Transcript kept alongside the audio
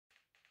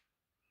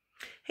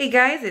Hey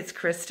guys, it's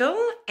Crystal,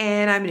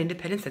 and I'm an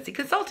independent Scentsy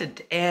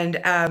consultant. And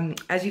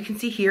as you can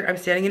see here, I'm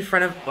standing in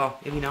front of, well,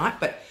 maybe not,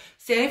 but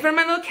standing in front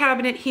of my little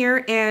cabinet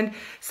here, and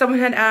someone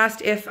had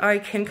asked if I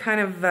can kind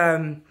of,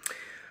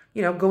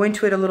 go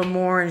into it a little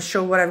more and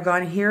show what I've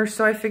got in here,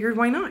 so I figured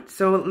why not?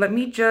 So let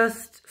me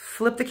just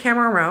flip the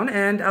camera around,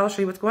 and I'll show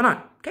you what's going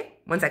on. Okay,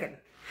 1 second.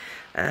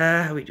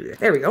 How do we do this?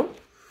 There we go.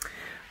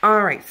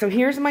 All right, so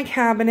here's my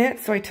cabinet.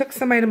 So I took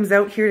some items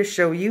out here to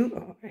show you.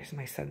 Oh, there's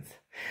my son's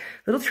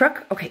little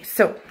truck. Okay,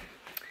 so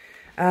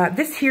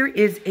this here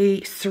is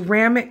a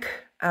ceramic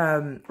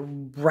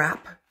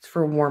wrap. It's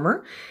for a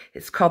warmer.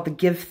 It's called the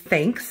Give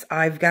Thanks.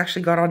 I've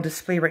actually got on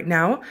display right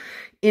now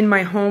in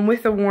my home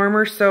with a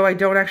warmer, so I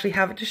don't actually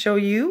have it to show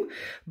you,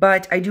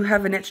 but I do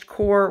have an Etched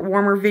core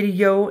warmer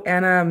video,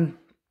 and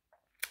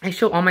I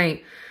show all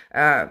my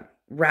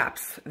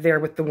wraps there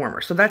with the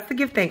warmer. So that's the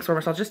Give Thanks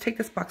warmer. So I'll just take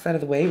this box out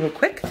of the way real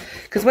quick,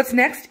 because what's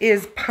next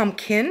is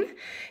pumpkin.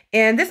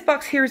 And this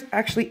box here is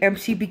actually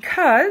empty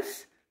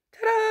because,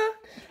 ta-da,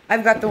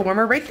 I've got the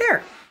warmer right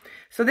there.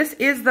 So this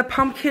is the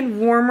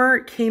pumpkin warmer.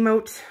 It came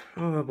out,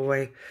 oh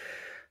boy, I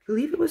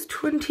believe it was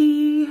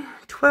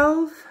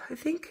 2012, I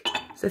think.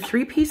 It's a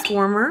 3-piece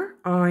warmer.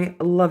 I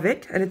love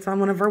it, and it's on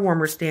one of our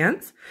warmer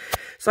stands.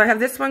 So I have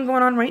this one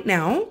going on right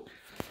now.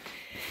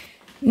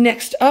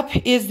 Next up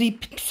is the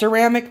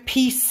ceramic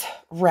piece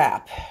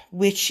wrap,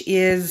 which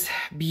is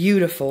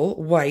beautiful,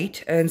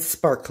 white and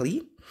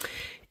sparkly.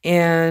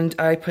 And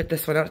I put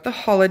this one out at the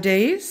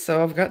holidays,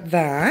 so I've got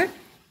that.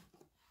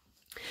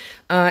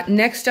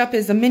 Next up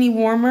is a mini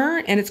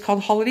warmer, and it's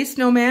called Holiday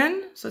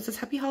Snowman. So it says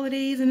Happy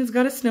Holidays, and it's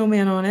got a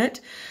snowman on it.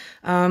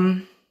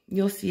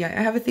 You'll see, I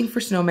have a thing for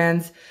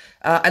snowmans.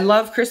 I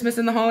love Christmas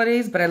and the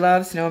holidays, but I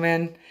love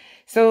snowmen.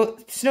 So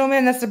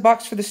snowman, that's the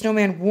box for the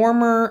snowman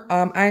warmer.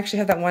 I actually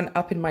have that one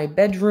up in my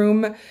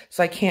bedroom,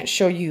 so I can't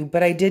show you,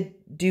 but I did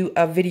do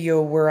a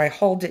video where I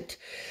hauled it.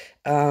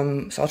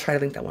 So I'll try to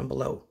link that one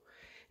below.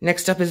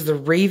 Next up is the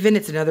Raven.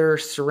 It's another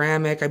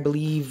ceramic, I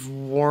believe,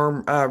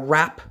 warm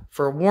wrap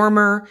for a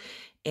warmer,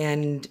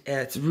 and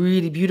it's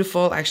really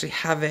beautiful. I actually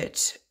have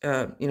it,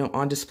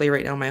 on display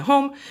right now in my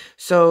home.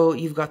 So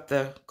you've got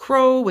the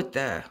crow with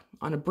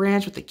on a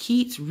branch with the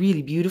key. It's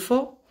really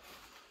beautiful.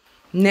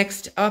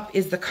 Next up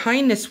is the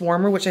Kindness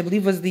warmer, which I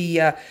believe was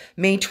the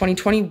May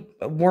 2020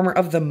 warmer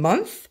of the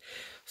month.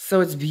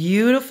 So it's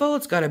beautiful.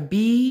 It's got a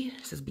bee.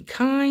 It says be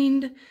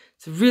kind.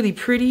 It's really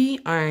pretty.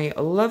 I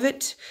love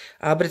it.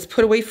 But it's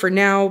put away for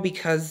now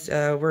because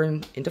we're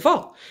into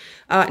fall.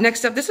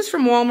 Next up, this is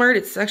from Walmart.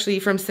 It's actually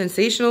from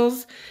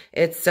Sensationals.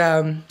 It's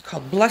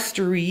called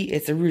Blustery.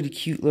 It's a really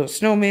cute little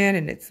snowman,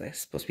 and it's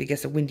supposed to be, I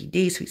guess, a windy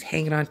day, so he's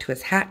hanging on to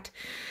his hat.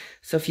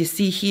 So if you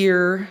see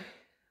here,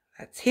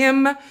 that's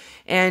him,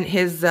 and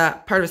his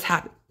part of his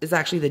hat is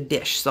actually the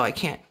dish. So I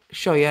can't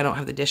show you. I don't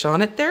have the dish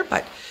on it there,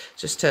 but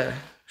just to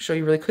show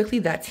you really quickly,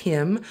 that's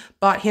him.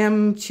 Bought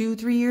him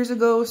 2-3 years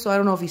ago, so I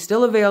don't know if he's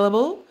still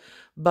available,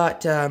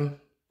 but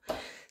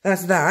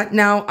that's that.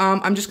 Now,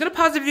 I'm just going to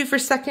pause the video for a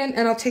second,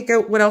 and I'll take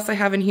out what else I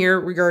have in here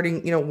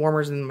regarding,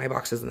 warmers in my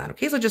boxes and that.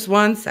 Okay, so just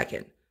 1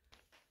 second.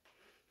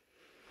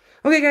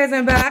 Okay, guys,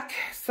 I'm back.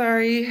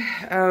 Sorry.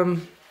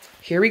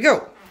 Here we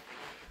go.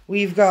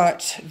 We've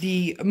got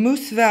the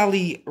Moose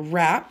Valley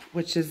wrap,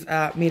 which is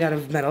made out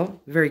of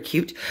metal. Very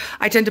cute.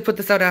 I tend to put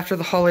this out after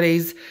the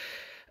holidays.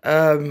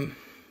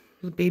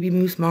 Baby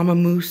moose, mama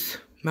moose,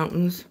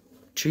 mountains,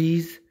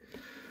 trees.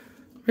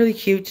 Really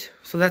cute.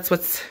 So that's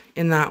what's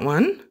in that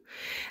one.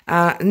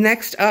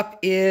 Next up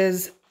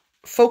is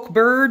Folk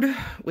Bird,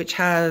 which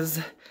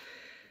has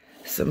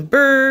some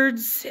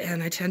birds.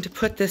 And I tend to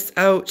put this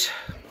out,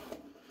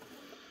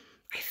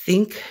 I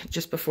think,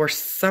 just before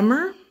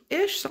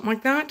summer-ish, something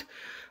like that.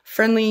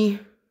 Friendly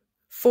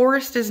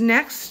Forest is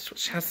next,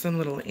 which has some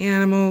little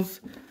animals.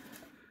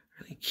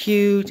 Really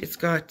cute. It's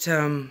got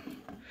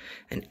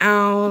an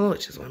owl,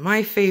 which is one of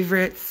my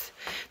favorites.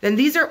 Then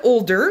these are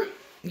older.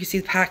 You can see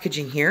the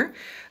packaging here.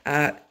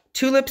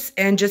 Tulips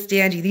and Just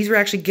Dandy. These were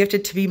actually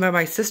gifted to me by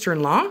my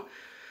sister-in-law.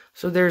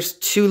 So there's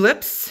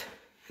Tulips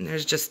and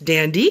there's Just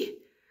Dandy.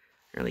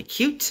 Really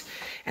cute.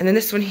 And then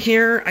this one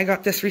here, I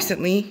got this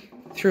recently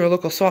through a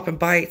local swap and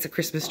buy. It's a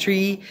Christmas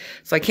tree,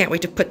 so I can't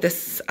wait to put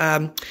this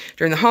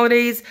during the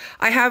holidays.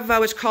 I have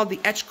what's called the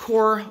Etched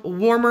core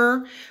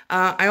warmer.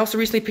 I also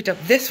recently picked up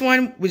this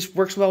one, which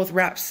works well with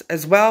wraps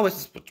as well, which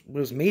is what it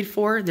was made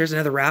for. There's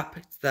another wrap.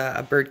 It's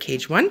the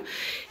Birdcage one.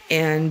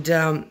 And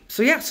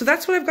so yeah, so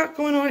that's what I've got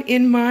going on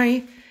in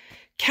my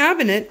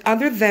cabinet,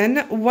 other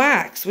than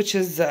wax, which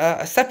is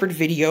a separate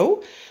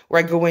video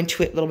where I go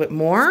into it a little bit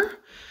more.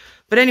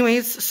 But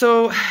anyways,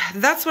 so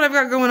that's what I've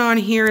got going on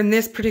here in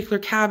this particular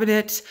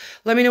cabinet.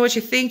 Let me know what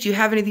you think. Do you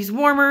have any of these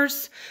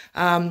warmers?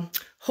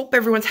 Hope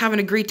everyone's having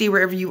a great day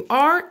wherever you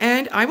are,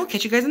 and I will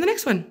catch you guys in the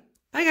next one.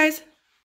 Bye, guys.